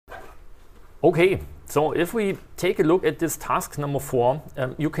Okay, so if we take a look at this task number 4,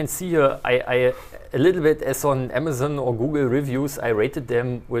 you can see here I a little bit as on Amazon or Google reviews, I rated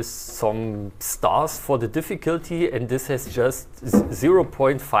them with some stars for the difficulty, and this has just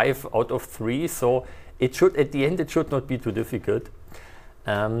 0.5 out of 3, so it should, at the end, it should not be too difficult.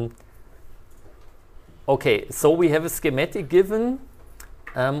 Okay, so we have a schematic given.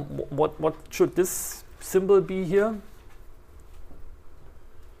 What should this symbol be here?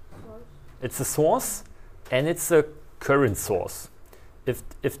 It's a source, and it's a current source. If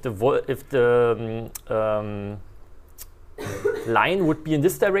the line would be in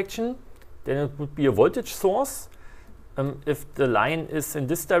this direction, then it would be a voltage source. If the line is in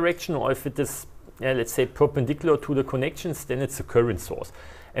this direction, or if it is, let's say, perpendicular to the connections, then it's a current source.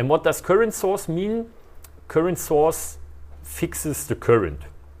 And what does current source mean? Current source fixes the current.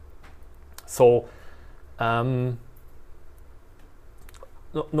 So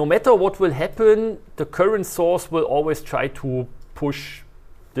no matter what will happen, the current source will always try to push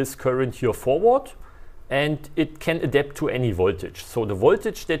this current here forward, and it can adapt to any voltage. So the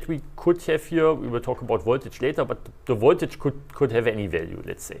voltage that we could have here, we will talk about voltage later, but the voltage could have any value,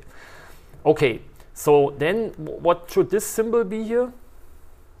 let's say. Okay, so then what should this symbol be here?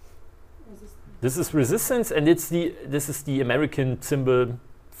 This is resistance, and this is the American symbol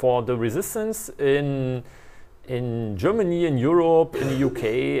for the resistance. In Germany, in Europe, in the UK,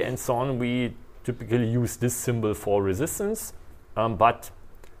 and so on, we typically use this symbol for resistance. But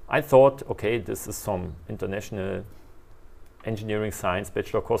I thought, okay, this is some international engineering science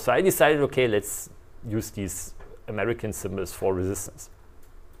bachelor course. So I decided, okay, let's use these American symbols for resistance.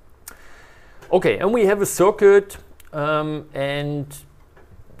 Okay, and we have a circuit, and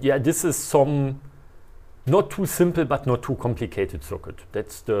yeah, this is some not too simple but not too complicated circuit.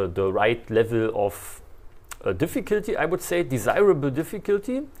 That's the right level of difficulty, I would say, desirable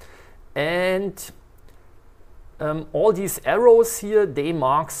difficulty. And all these arrows here, they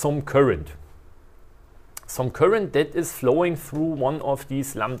mark some current. Some current that is flowing through one of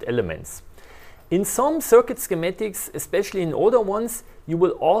these lumped elements. In some circuit schematics, especially in older ones, you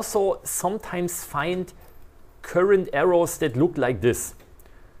will also sometimes find current arrows that look like this.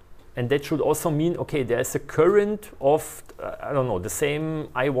 And that should also mean, okay, there's a current of, I don't know, the same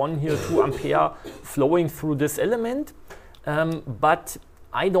I1 here, 2 ampere, flowing through this element. But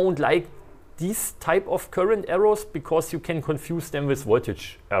I don't like these type of current arrows because you can confuse them with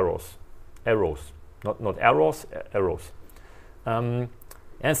voltage arrows. Not arrows, arrows. And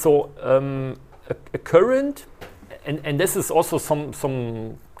so a current, and this is also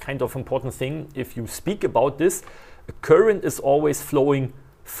some kind of important thing if you speak about this, a current is always flowing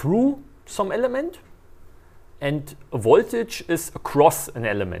through some element, and a voltage is across an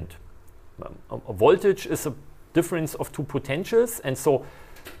element. A voltage is a difference of two potentials, and so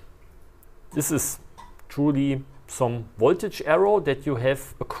this is truly some voltage arrow that you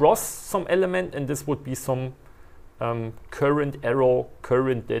have across some element, and this would be some current arrow,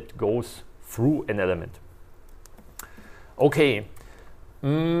 current that goes through an element. Okay.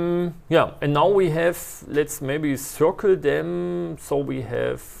 Yeah, and now we have, let's maybe circle them. So we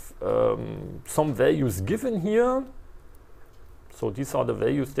have some values given here. So these are the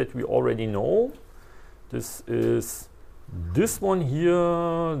values that we already know. This is this one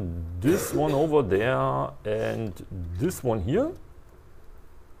here, this one over there, and this one here.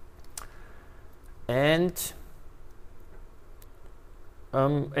 And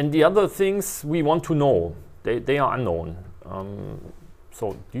the other things we want to know, they are unknown.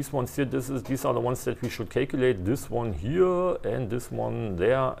 So these ones here, these are the ones that we should calculate. This one here, and this one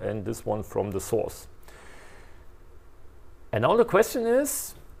there, and this one from the source. And now the question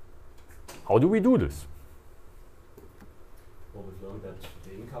is, how do we do this? Well, we've learned that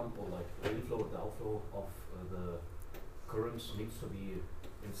the income, or like the inflow and the outflow of the currents needs to be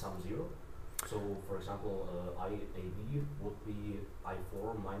in sum 0. So, for example, IAB would be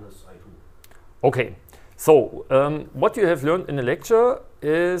I4 minus I2. Okay. So what you have learned in the lecture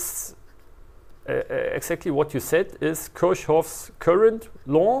is exactly what you said, is Kirchhoff's current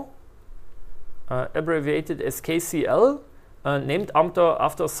law, abbreviated as KCL, named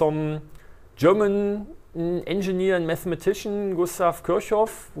after some German engineer and mathematician, Gustav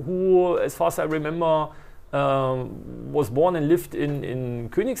Kirchhoff, who, as far as I remember, was born and lived in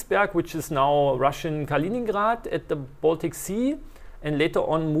Königsberg, which is now Russian Kaliningrad at the Baltic Sea, and later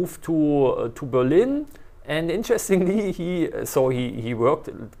on moved to Berlin. And interestingly, he worked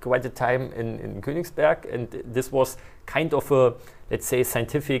quite a time in Königsberg, and this was kind of a, let's say,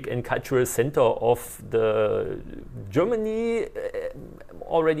 scientific and cultural center of the Germany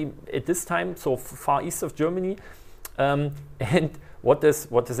already at this time, so far east of Germany. And what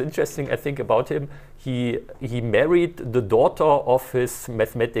is interesting, I think, about him, he married the daughter of his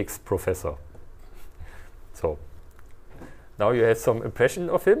mathematics professor. So now you have some impression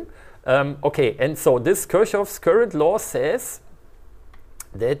of him. Okay, and so this Kirchhoff's current law says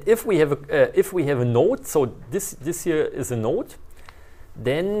that if we have a node, so this here is a node,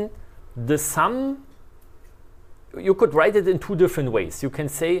 then the sum, you could write it in two different ways. You can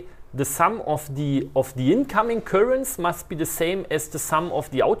say the sum of the incoming currents must be the same as the sum of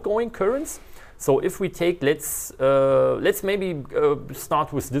the outgoing currents. So if we take, let's maybe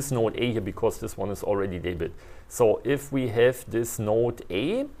start with this node A here, because this one is already labeled. So if we have this node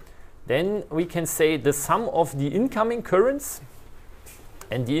A, then we can say the sum of the incoming currents,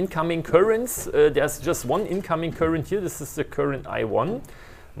 and the incoming currents, there's just one incoming current here, this is the current I1,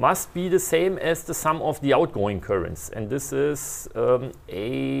 must be the same as the sum of the outgoing currents. And this is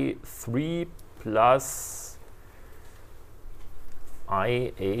A3 plus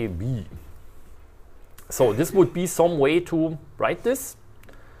IAB. So this would be some way to write this.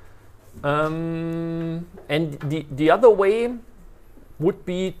 And the other way would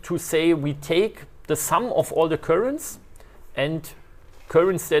be to say we take the sum of all the currents, and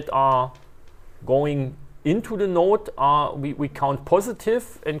currents that are going into the node we count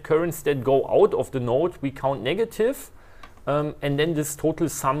positive, and currents that go out of the node we count negative, and then this total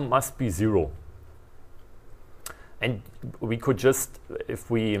sum must be 0. And we could just,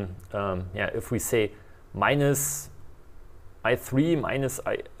 if we say minus I3 minus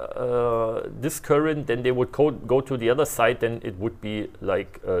this current, then they would go to the other side, then it would be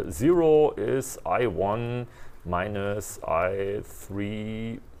like 0 is I1 minus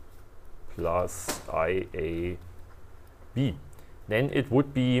I3 plus IAB. Then it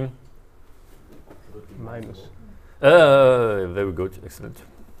would be minus. Very good, excellent.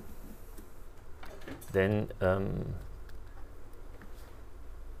 Then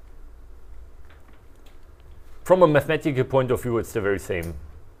from a mathematical point of view, it's the very same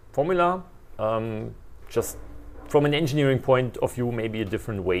formula. Just from an engineering point of view, maybe a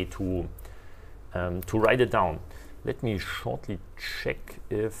different way to write it down. Let me shortly check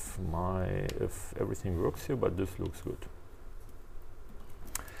if everything works here, but this looks good.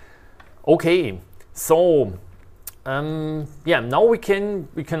 Okay, so now we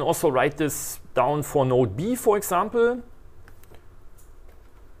can also write this down for node B, for example.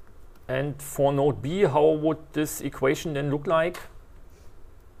 And for node B, how would this equation then look like?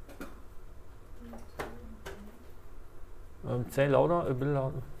 Say louder, a bit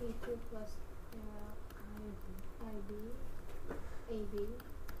louder. A2 plus AB.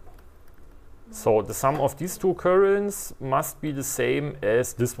 So the sum of these two currents must be the same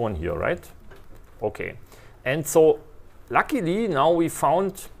as this one here, right? Okay. And so luckily now we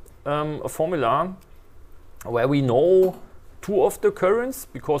found a formula where we know two of the currents,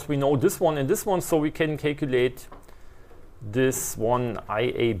 because we know this one and this one, so we can calculate this one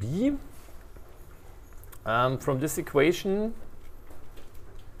IAB from this equation.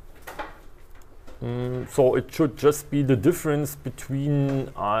 So it should just be the difference between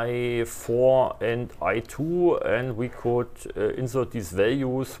I4 and I2, and we could insert these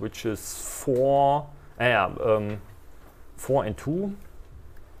values, which is 4 and 2,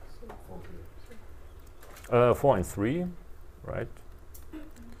 4 and 3, right?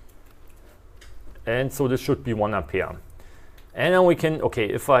 And so this should be 1 ampere. And then we can, okay,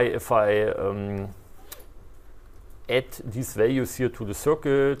 if I add these values here to the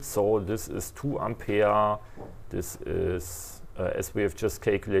circuit, so this is 2 ampere, this is, as we have just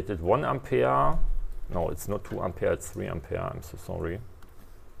calculated, 1 ampere. No, it's not 2 ampere, it's 3 ampere, I'm so sorry.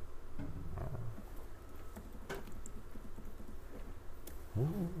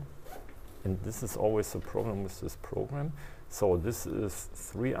 And this is always the problem with this program. So this is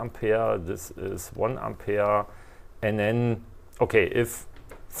 3 ampere, this is 1 ampere, and then, okay, if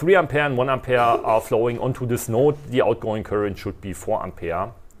 3 ampere and 1 ampere are flowing onto this node, the outgoing current should be 4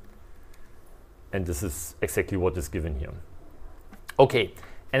 ampere. And this is exactly what is given here. Okay,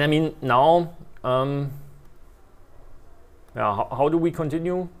 and I mean now, how do we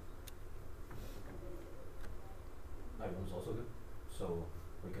continue? I1's also good, so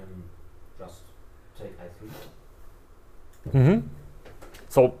we can just take I3. Mm-hmm.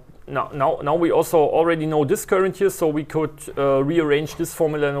 So now we also already know this current here, so we could rearrange this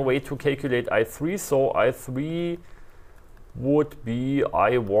formula in a way to calculate I3. So I3 would be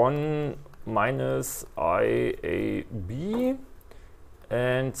I1 minus IAB.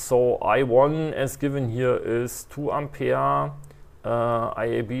 And so I1 as given here is 2 ampere.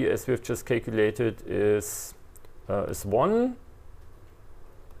 IAB as we've just calculated is 1.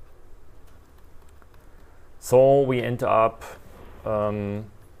 So we end up 2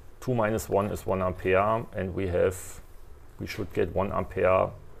 minus 1 is 1 ampere, and we should get 1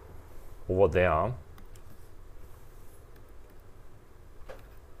 ampere over there.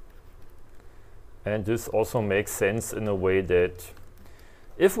 And this also makes sense in a way that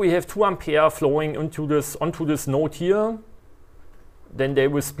if we have 2 ampere flowing onto this node here, then they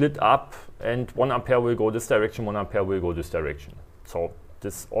will split up and 1 ampere will go this direction, 1 ampere will go this direction. So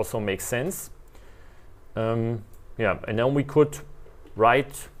this also makes sense. Yeah, and then we could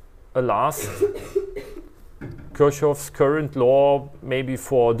write a last Kirchhoff's current law maybe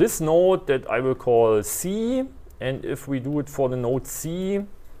for this node that I will call C. And if we do it for the node C,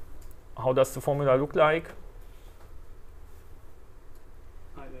 how does the formula look like?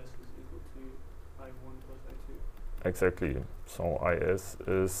 IS is equal to I1 plus I2. Exactly. So IS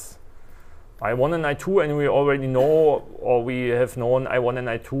is I1 and I2, and we already know, or we have known I1 and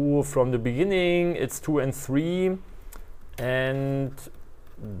I2 from the beginning. It's 2 and 3. And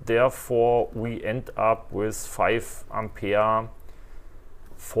therefore, we end up with 5 ampere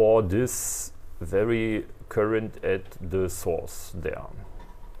for this very current at the source there.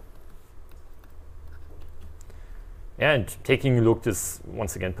 And taking a look, this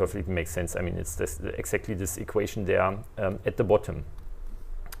once again perfectly makes sense. I mean, it's exactly this equation there at the bottom.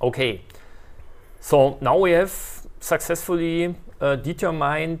 Okay, so now we have successfully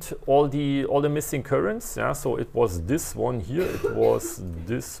determined all the missing currents. Yeah, so it was this one here, it was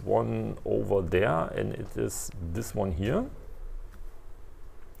this one over there, and it is this one here.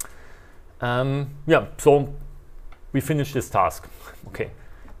 Yeah, so we finished this task. Okay,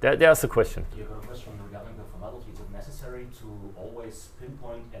 there's a question. You have a question regarding the formality. Is it necessary to always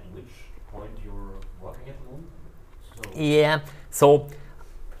pinpoint at which point you're working at the moment? So Yeah, so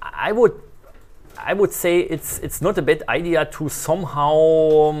I would say it's not a bad idea to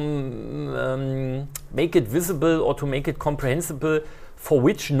somehow make it visible or to make it comprehensible for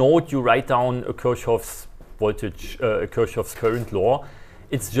which node you write down a Kirchhoff's voltage, Kirchhoff's current law.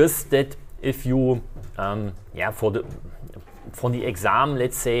 It's just that if you, yeah, for the exam,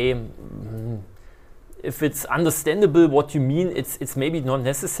 let's say, if it's understandable what you mean, it's maybe not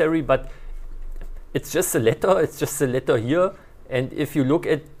necessary, but it's just a letter. It's just a letter here. And if you look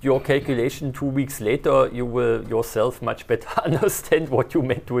at your calculation 2 weeks later, you will yourself much better understand what you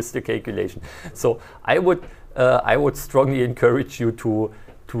meant with the calculation. So I would strongly encourage you to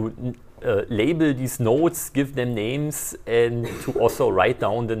label these nodes, give them names, and to also write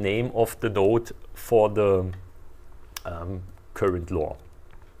down the name of the node for the current law.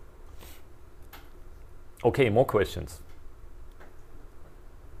 Okay, more questions.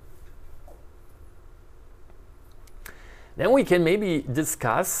 Then we can maybe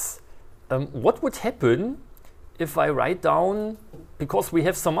discuss what would happen if I write down, because we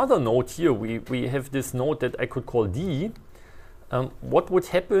have some other node here, we have this node that I could call D. What would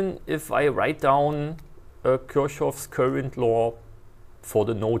happen if I write down Kirchhoff's current law for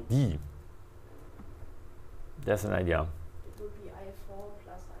the node D? There's an idea. It would be I4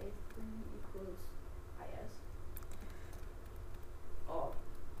 plus I3 equals IS. Or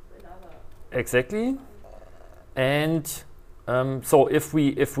another. Exactly. And so if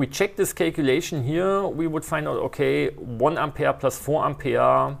we check this calculation here, we would find out, okay, 1 ampere plus 4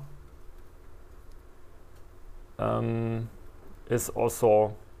 ampere is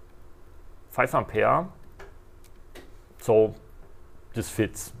also 5 ampere. So this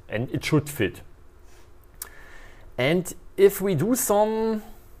fits, and it should fit. And if we do some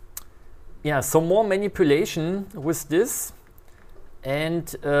more manipulation with this,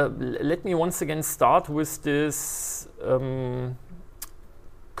 and let me once again start with this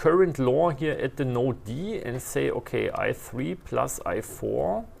current law here at the node D and say, okay, I3 plus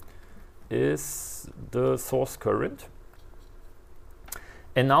I4 is the source current.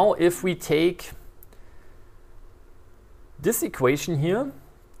 And now if we take this equation here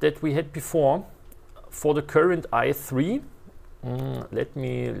that we had before for the current I3, let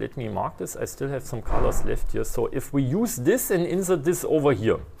me mark this. I still have some colors left here. So if we use this and insert this over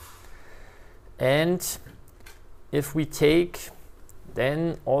here, and if we take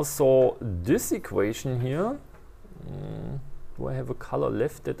then also this equation here, do I have a color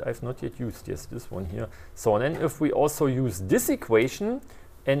left that I've not yet used? Yes, this one here. So then if we also use this equation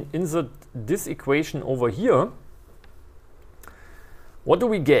and insert this equation over here, what do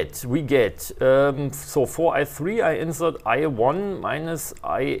we get? We get, so for I3 I insert I1 minus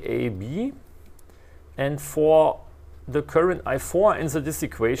IAB, and for the current I4 I insert this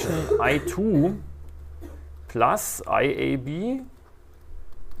equation I2 plus IAB,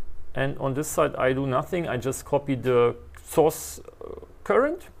 and on this side I do nothing, I just copy the source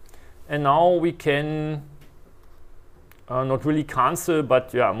current, and now we can not really cancel,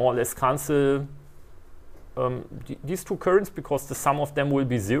 but yeah, more or less cancel these two currents because the sum of them will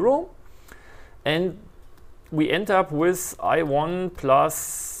be 0. And we end up with I1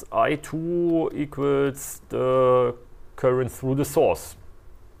 plus I2 equals the current through the source.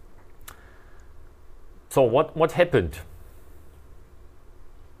 So what happened?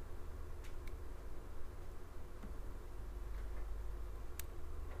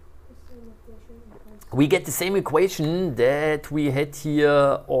 We get the same equation that we had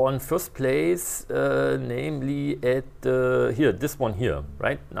here on first place, namely at here, this one here,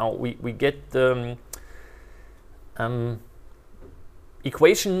 right? Now we get the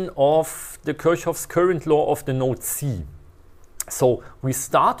equation of the Kirchhoff's current law of the node C. So we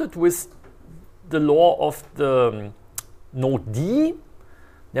started with the law of the node D,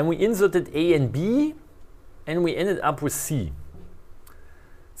 then we inserted A and B, and we ended up with C.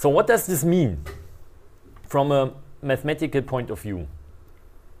 So what does this mean from a mathematical point of view?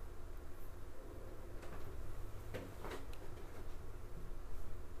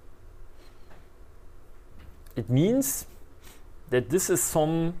 It means that this is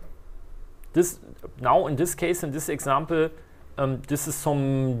now in this case, in this example, this is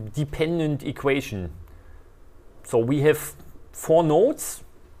some dependent equation. So we have 4 nodes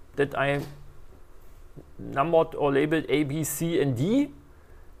that I numbered or labeled A, B, C, and D,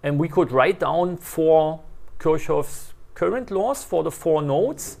 and we could write down 4 Kirchhoff's current laws for the 4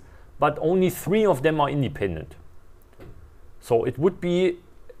 nodes, but only 3 of them are independent. So it would be,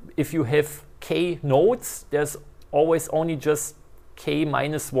 if you have k nodes, there's always only just k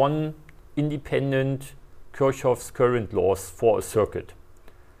minus 1 independent Kirchhoff's current laws for a circuit.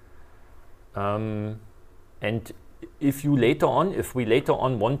 And if we later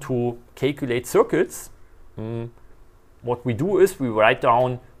on want to calculate circuits, what we do is we write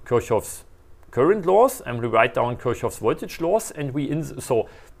down Kirchhoff's current laws and we write down Kirchhoff's voltage laws, and so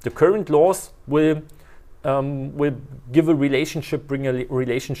the current laws will give a relationship, bring a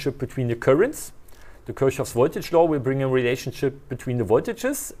relationship between the currents. The Kirchhoff's voltage law will bring a relationship between the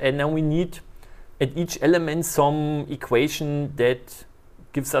voltages, and then we need at each element some equation that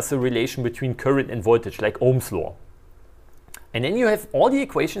gives us a relation between current and voltage, like Ohm's law. And then you have all the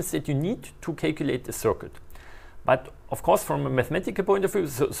equations that you need to calculate the circuit. But of course, from a mathematical point of view,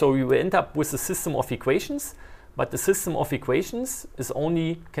 so you will end up with a system of equations, but the system of equations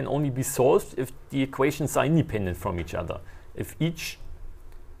can only be solved if the equations are independent from each other, if each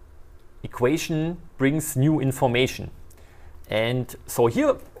equation brings new information. And so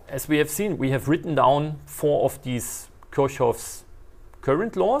here, as we have seen, we have written down 4 of these Kirchhoff's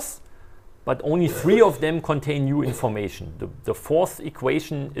current laws, but only 3 of them contain new information. The 4th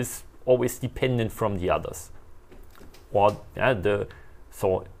equation is always dependent from the others. Or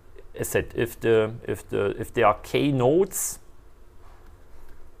so as said, if there are k nodes,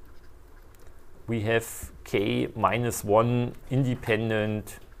 we have k minus 1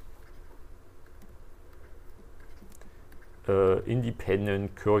 independent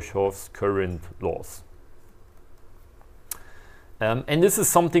Kirchhoff's current laws. And this is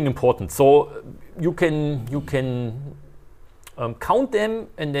something important. So you can count them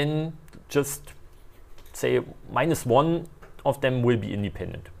and then just say minus 1 of them will be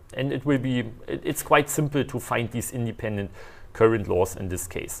independent. And it's quite simple to find these independent current laws in this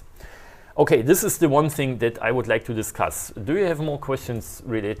case. Okay, this is the one thing that I would like to discuss. Do you have more questions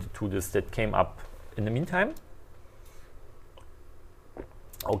related to this that came up in the meantime?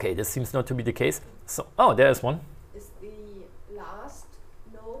 Okay, this seems not to be the case. So, there is one. Is the last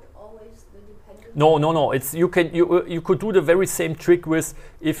node always the dependent? No. It's you could do the very same trick with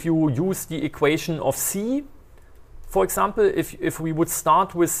if you use the equation of C. For example, if we would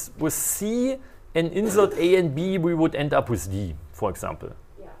start with C and insert A and B, we would end up with D, for example.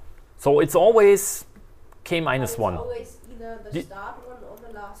 Yeah. So it's always k minus 1. It's always either the start one or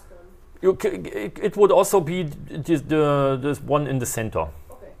the last one. It would also be the one in the center.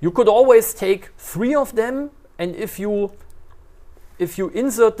 Okay. You could always take 3 of them, and if you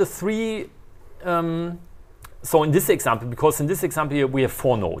insert the 3, so in this example, because in this example here we have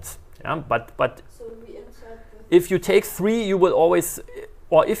 4 nodes, yeah, but so we insert if you take 3, you will always,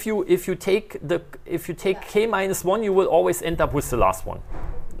 or if you take k minus 1, you will always end up with the last one,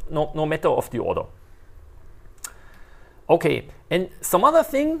 no matter of the order. Okay, and some other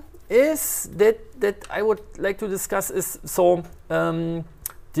thing is that I would like to discuss is so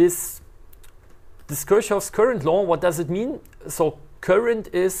this Kirchhoff's current law. What does it mean? So current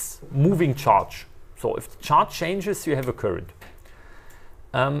is moving charge. So if the charge changes, you have a current,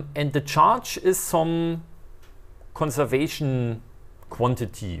 and the charge is some conservation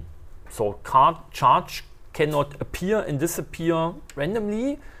quantity. So charge cannot appear and disappear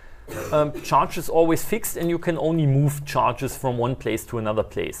randomly. Charge is always fixed, and you can only move charges from one place to another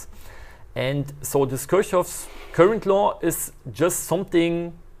place. And so this Kirchhoff's current law is just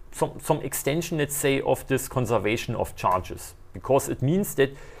something, some extension, let's say, of this conservation of charges, because it means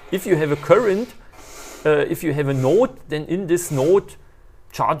that if you have a current, if you have a node, then in this node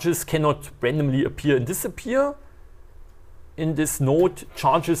charges cannot randomly appear and disappear. In this node,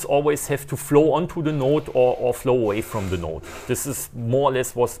 charges always have to flow onto the node or flow away from the node. This is more or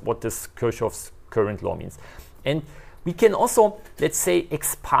less what this Kirchhoff's current law means. And we can also, let's say,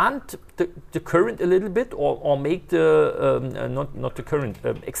 expand the current a little bit, or make the, not the current,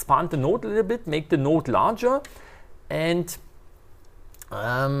 expand the node a little bit, make the node larger. And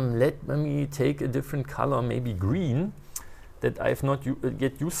let me take a different color, maybe green, that I've not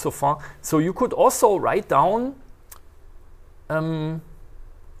yet used so far. So you could also write down a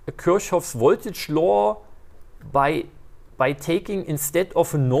Kirchhoff's voltage law by taking, instead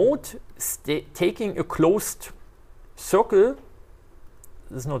of a node, taking a closed circle.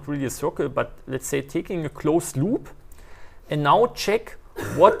 This is not really a circle, but let's say taking a closed loop, and now check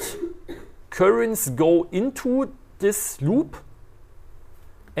what currents go into this loop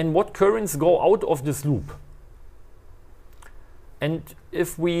and what currents go out of this loop. And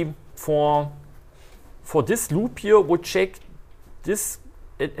if we, for this loop here, would check this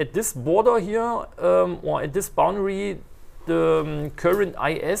at this border here, or at this boundary, the current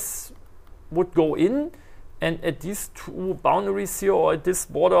IS would go in, and at these two boundaries here, or at this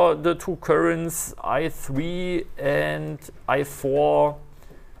border, the two currents I3 and I4,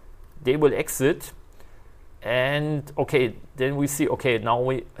 they will exit. And okay, then we see, okay, now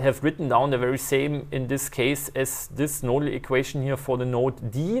we have written down the very same in this case as this nodal equation here for the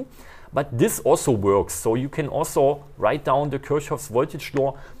node D. But this also works. So you can also write down the Kirchhoff's voltage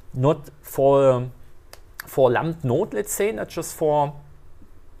law, not for lumped node, let's say, not just for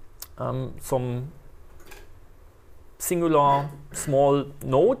some singular small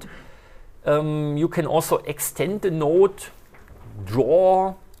node. You can also extend the node,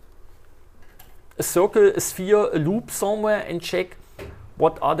 draw a circle, a sphere, a loop somewhere, and check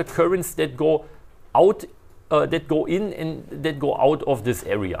what are the currents that go out, that go in and that go out of this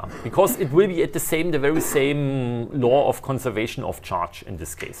area, because it will be at the very same law of conservation of charge in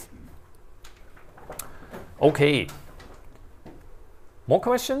this case. Okay. More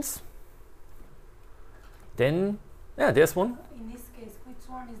questions? Then, yeah, there's one. In this case, which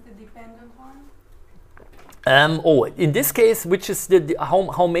one is the dependent one? In this case, which is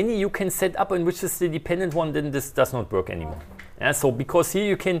how many you can set up and which is the dependent one, then this does not work anymore. Yeah, so because here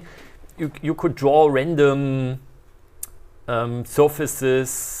you could draw random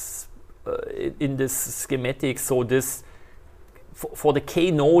surfaces in this schematic. So this for the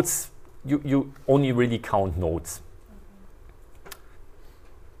k nodes, you only really count nodes.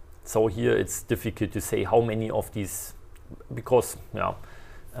 So here it's difficult to say how many of these, because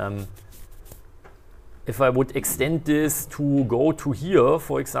if I would extend this to go to here,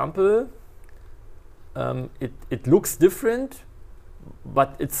 for example, it looks different,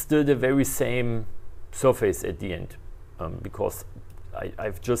 but it's still the very same surface at the end, because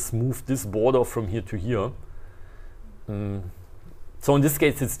I've just moved this border from here to here. So in this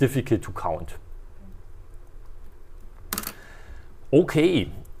case, it's difficult to count.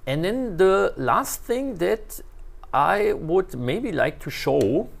 Okay, and then the last thing that I would maybe like to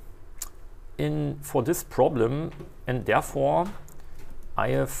show for this problem, and therefore I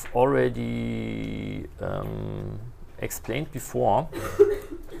have already explained before.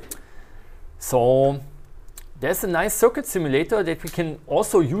 So there's a nice circuit simulator that we can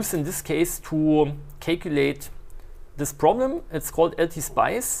also use in this case to calculate this problem. It's called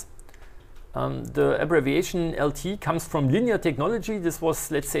LTspice. The abbreviation LT comes from linear technology. This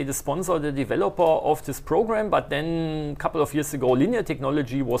was, let's say, the sponsor, the developer of this program, but then a couple of years ago, linear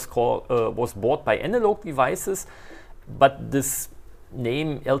technology was bought by Analog Devices, but this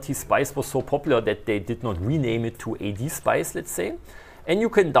name LTspice was so popular that they did not rename it to ADSpice, let's say. And you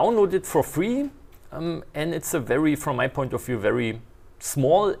can download it for free, and it's a very, from my point of view, very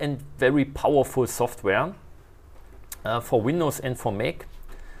small and very powerful software for Windows and for Mac.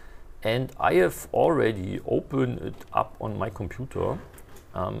 And I have already opened it up on my computer.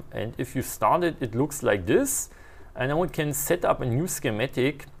 And if you start it, it looks like this. And now we can set up a new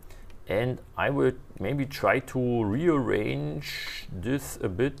schematic. And I will maybe try to rearrange this a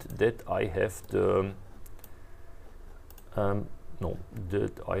bit, that I have the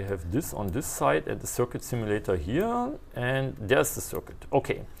that I have this on this side and the circuit simulator here, and there's the circuit.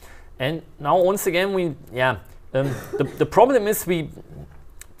 Okay, and now once again the problem is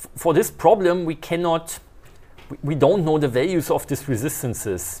for this problem we cannot we don't know the values of these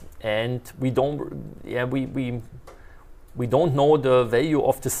resistances, and we don't know the value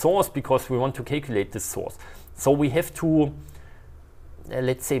of the source because we want to calculate this source. So we have to,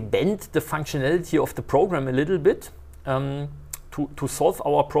 let's say, bend the functionality of the program a little bit to solve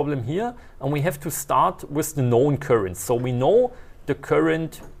our problem here, and we have to start with the known currents. So we know the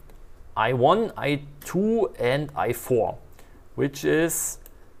current I1, I2, and I4, which is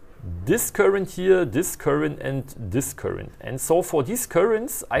this current here, this current, and this current. And so for these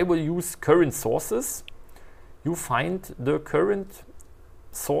currents, I will use current sources. You find the current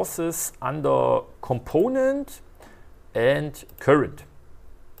sources under component and current.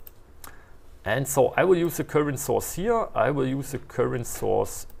 And so I will use a current source here, I will use a current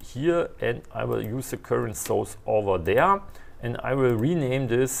source here, and I will use a current source over there. And I will rename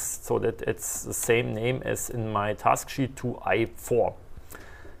this so that it's the same name as in my task sheet to I4.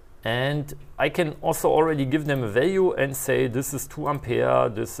 And I can also already give them a value and say this is 2 ampere,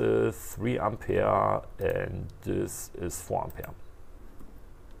 this is 3 ampere, and this is 4 ampere.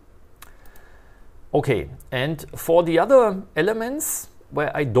 Okay, and for the other elements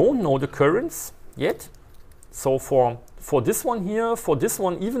where I don't know the currents yet, so for this one here, for this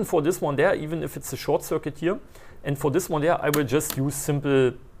one, even for this one there, even if it's a short circuit here, and for this one there, I will just use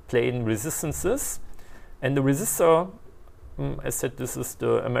simple plain resistances. And the resistor, as said, this is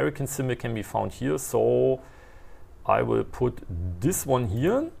the American symbol, can be found here. So I will put this one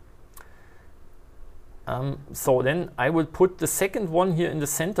here. So then I will put the second one here in the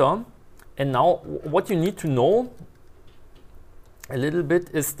center. And now what you need to know a little bit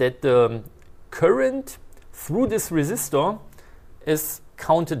is that the current through this resistor is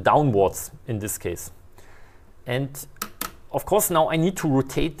counted downwards in this case. And of course now I need to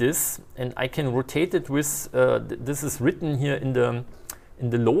rotate this, and I can rotate it with, this is written here in the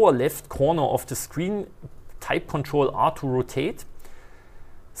lower left corner of the screen, type Control R to rotate.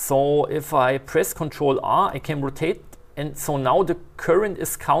 So if I press Control R, I can rotate, and so now the current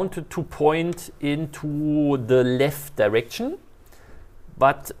is counted to point into the left direction.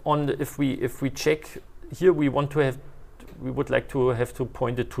 But on the, if we check here, we would like to have to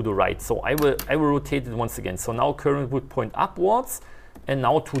point it to the right. So I will rotate it once again. So now current would point upwards, and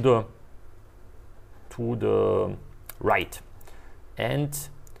now to the right. And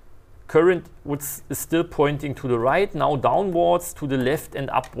current is still pointing to the right, now downwards, to the left, and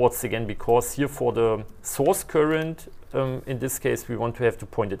upwards again, because here for the source current, in this case, we want to have to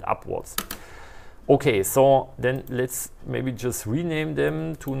point it upwards. Okay, so then let's maybe just rename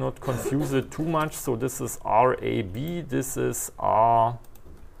them to not confuse it too much. So this is RAB, this is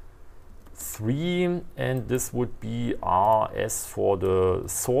R3, and this would be RS for the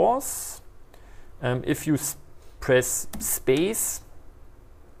source. If you press space,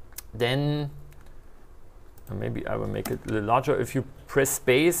 then maybe I will make it a little larger. If you press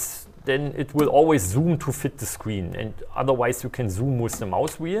space, then it will always zoom to fit the screen, and otherwise you can zoom with the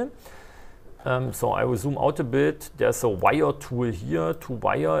mouse wheel. So I will zoom out a bit. There's a wire tool here to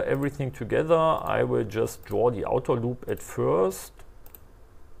wire everything together. I will just draw the outer loop at first.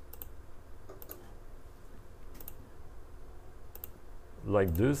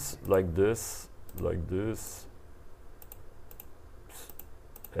 Like this, like this, like this.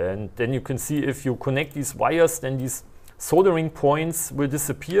 And then you can see if you connect these wires, then these soldering points will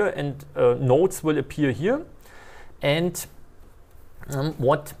disappear, and nodes will appear here. And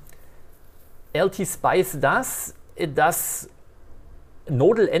what LTspice does, it does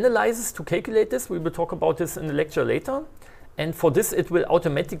nodal analysis to calculate this. We will talk about this in the lecture later. And for this, it will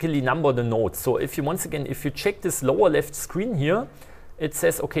automatically number the nodes. So if you, once again, if you check this lower left screen here, it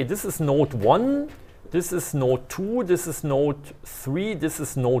says, okay, this is node 1, this is node 2, this is node 3, this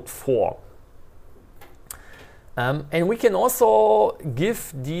is node 4. And we can also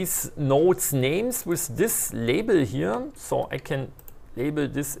give these nodes names with this label here. So I can label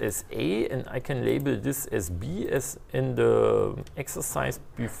this as A, and I can label this as B, as in the exercise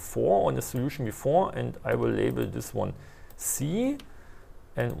before, on the solution before, and I will label this one C,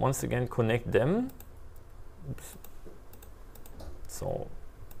 and once again connect them. Oops. So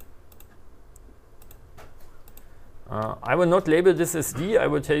I will not label this as D, I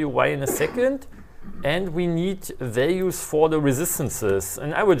will tell you why in a second. And we need values for the resistances,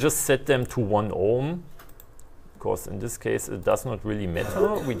 and I will just set them to 1 ohm. Because in this case it does not really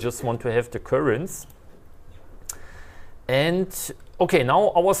matter, we just want to have the currents. And okay,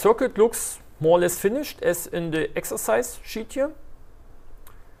 now our circuit looks more or less finished as in the exercise sheet here.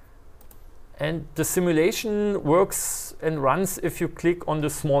 And the simulation works and runs if you click on the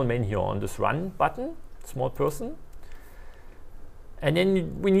small man here, on this run button, small person. And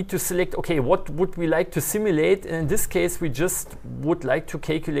then we need to select, okay, what would we like to simulate? And in this case, we just would like to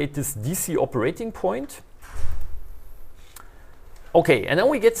calculate this DC operating point. Okay, and then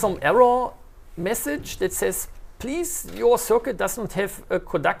we get some error message that says, please, your circuit does not have a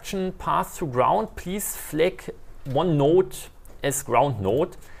conduction path to ground. Please flag one node as ground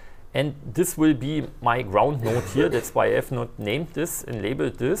node. And this will be my ground node here. That's why I have not named this and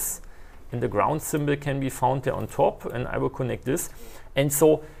labeled this. And the ground symbol can be found there on top, and I will connect this. And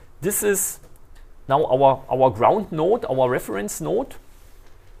so this is now our ground node, our reference node.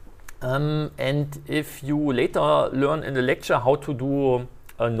 And if you later learn in the lecture how to do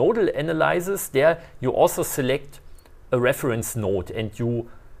a nodal analysis, there you also select a reference node, and you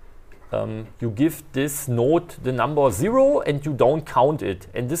give this node the number 0 and you don't count it.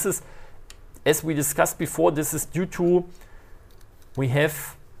 And this is, as we discussed before, this is due to we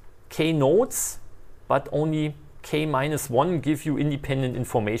have k nodes, but only k minus 1 give you independent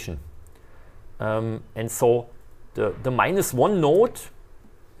information. And so the minus 1 node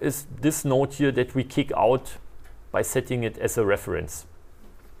is this node here that we kick out by setting it as a reference.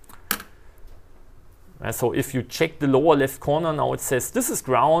 So if you check the lower left corner, now it says this is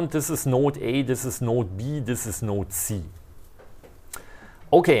ground, this is node A, this is node B, this is node C.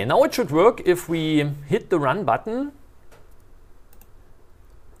 Okay, now it should work if we hit the run button.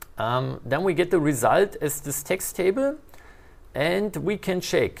 Then we get the result as this text table, and we can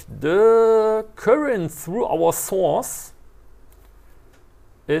check the current through our source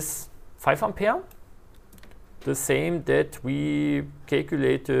is 5 ampere, the same that we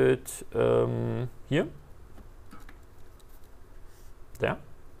calculated here, there.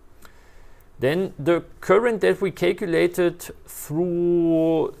 Then the current that we calculated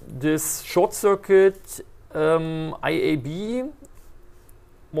through this short circuit IAB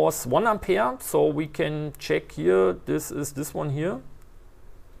was 1 ampere, so we can check here, this is this one here,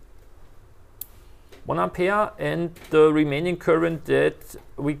 1 ampere, and the remaining current that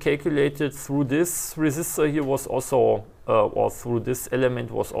we calculated through this resistor here was also, or through this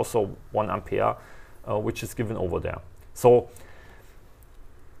element was also 1 ampere, which is given over there. So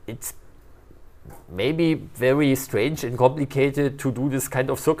it's maybe very strange and complicated to do this kind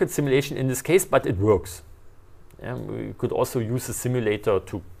of circuit simulation in this case, but it works. We could also use a simulator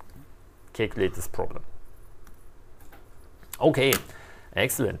to calculate this problem. Okay,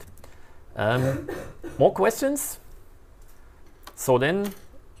 excellent. More questions? So then,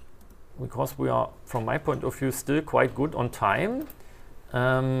 because we are, from my point of view, still quite good on time,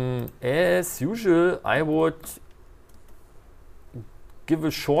 as usual, I would give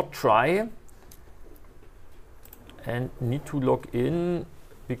a short try and need to log in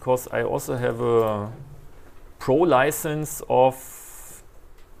because I also have a pro license of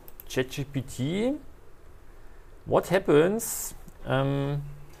ChatGPT. What happens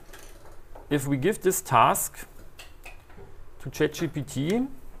if we give this task to ChatGPT?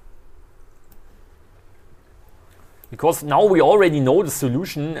 Because now we already know the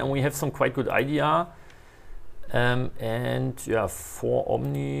solution and we have some quite good idea. And yeah, for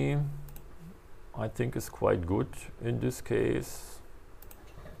Omni, I think is quite good in this case.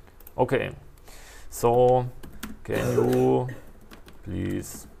 Okay, so can you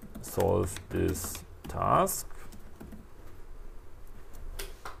please solve this task?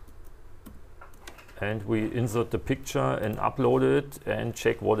 And we insert the picture and upload it and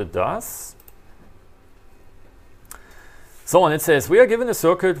check what it does. So, and it says, we are given a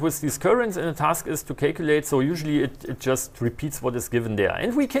circuit with these currents and the task is to calculate. So usually it just repeats what is given there.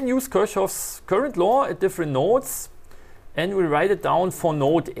 And we can use Kirchhoff's current law at different nodes. And we write it down for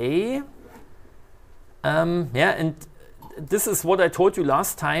node A. Yeah, and this is what I told you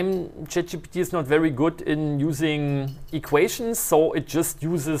last time. ChatGPT is not very good in using equations. So it just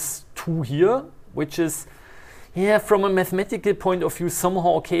uses 2 here, which is, yeah, from a mathematical point of view,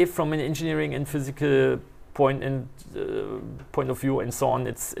 somehow okay. From an engineering and physical point of view and so on,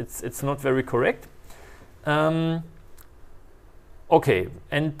 it's not very correct. Okay,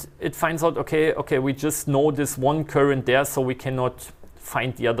 and it finds out, okay, we just know this one current there, so we cannot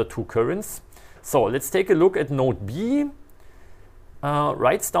find the other 2 currents. So let's take a look at node B.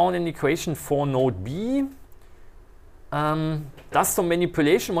 Writes down an equation for node B. Does some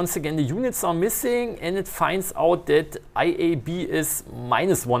manipulation. Once again, the units are missing, and it finds out that IAB is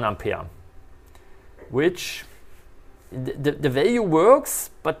minus 1 ampere. Which the value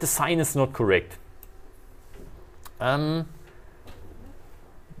works, but the sign is not correct. But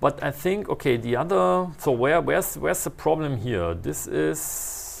I think, okay, the other, so where's the problem here? This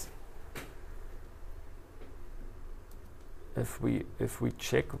is, if we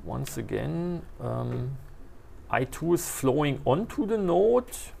check once again, I2 is flowing onto the node.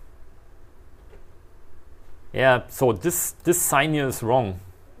 Yeah, so this sign here is wrong,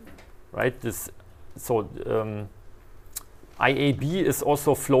 right? IAB is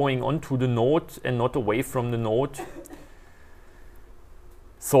also flowing onto the node and not away from the node.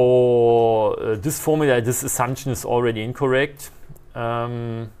 So this formula, this assumption is already incorrect.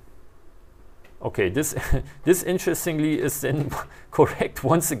 Okay, this this interestingly is then correct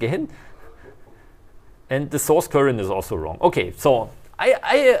once again, and the source current is also wrong. Okay, so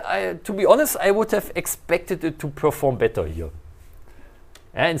I to be honest, I would have expected it to perform better here.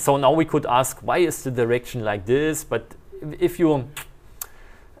 And so now we could ask, why is the direction like this? But if you,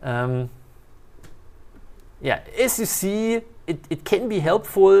 yeah, as you see, it can be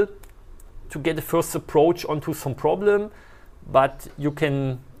helpful to get a first approach onto some problem, but you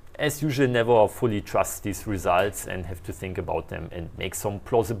can, as usual, never fully trust these results and have to think about them and make some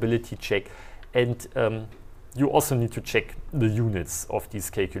plausibility check. And you also need to check the units of these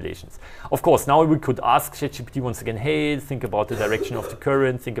calculations. Of course, now we could ask ChatGPT once again, hey, think about the direction of the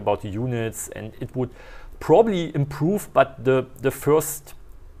current, think about the units, and it would probably improve, but the first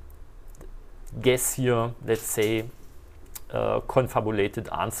guess here, let's say, confabulated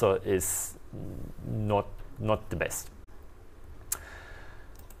answer is not the best.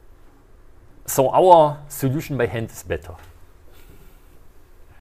 So our solution by hand is better.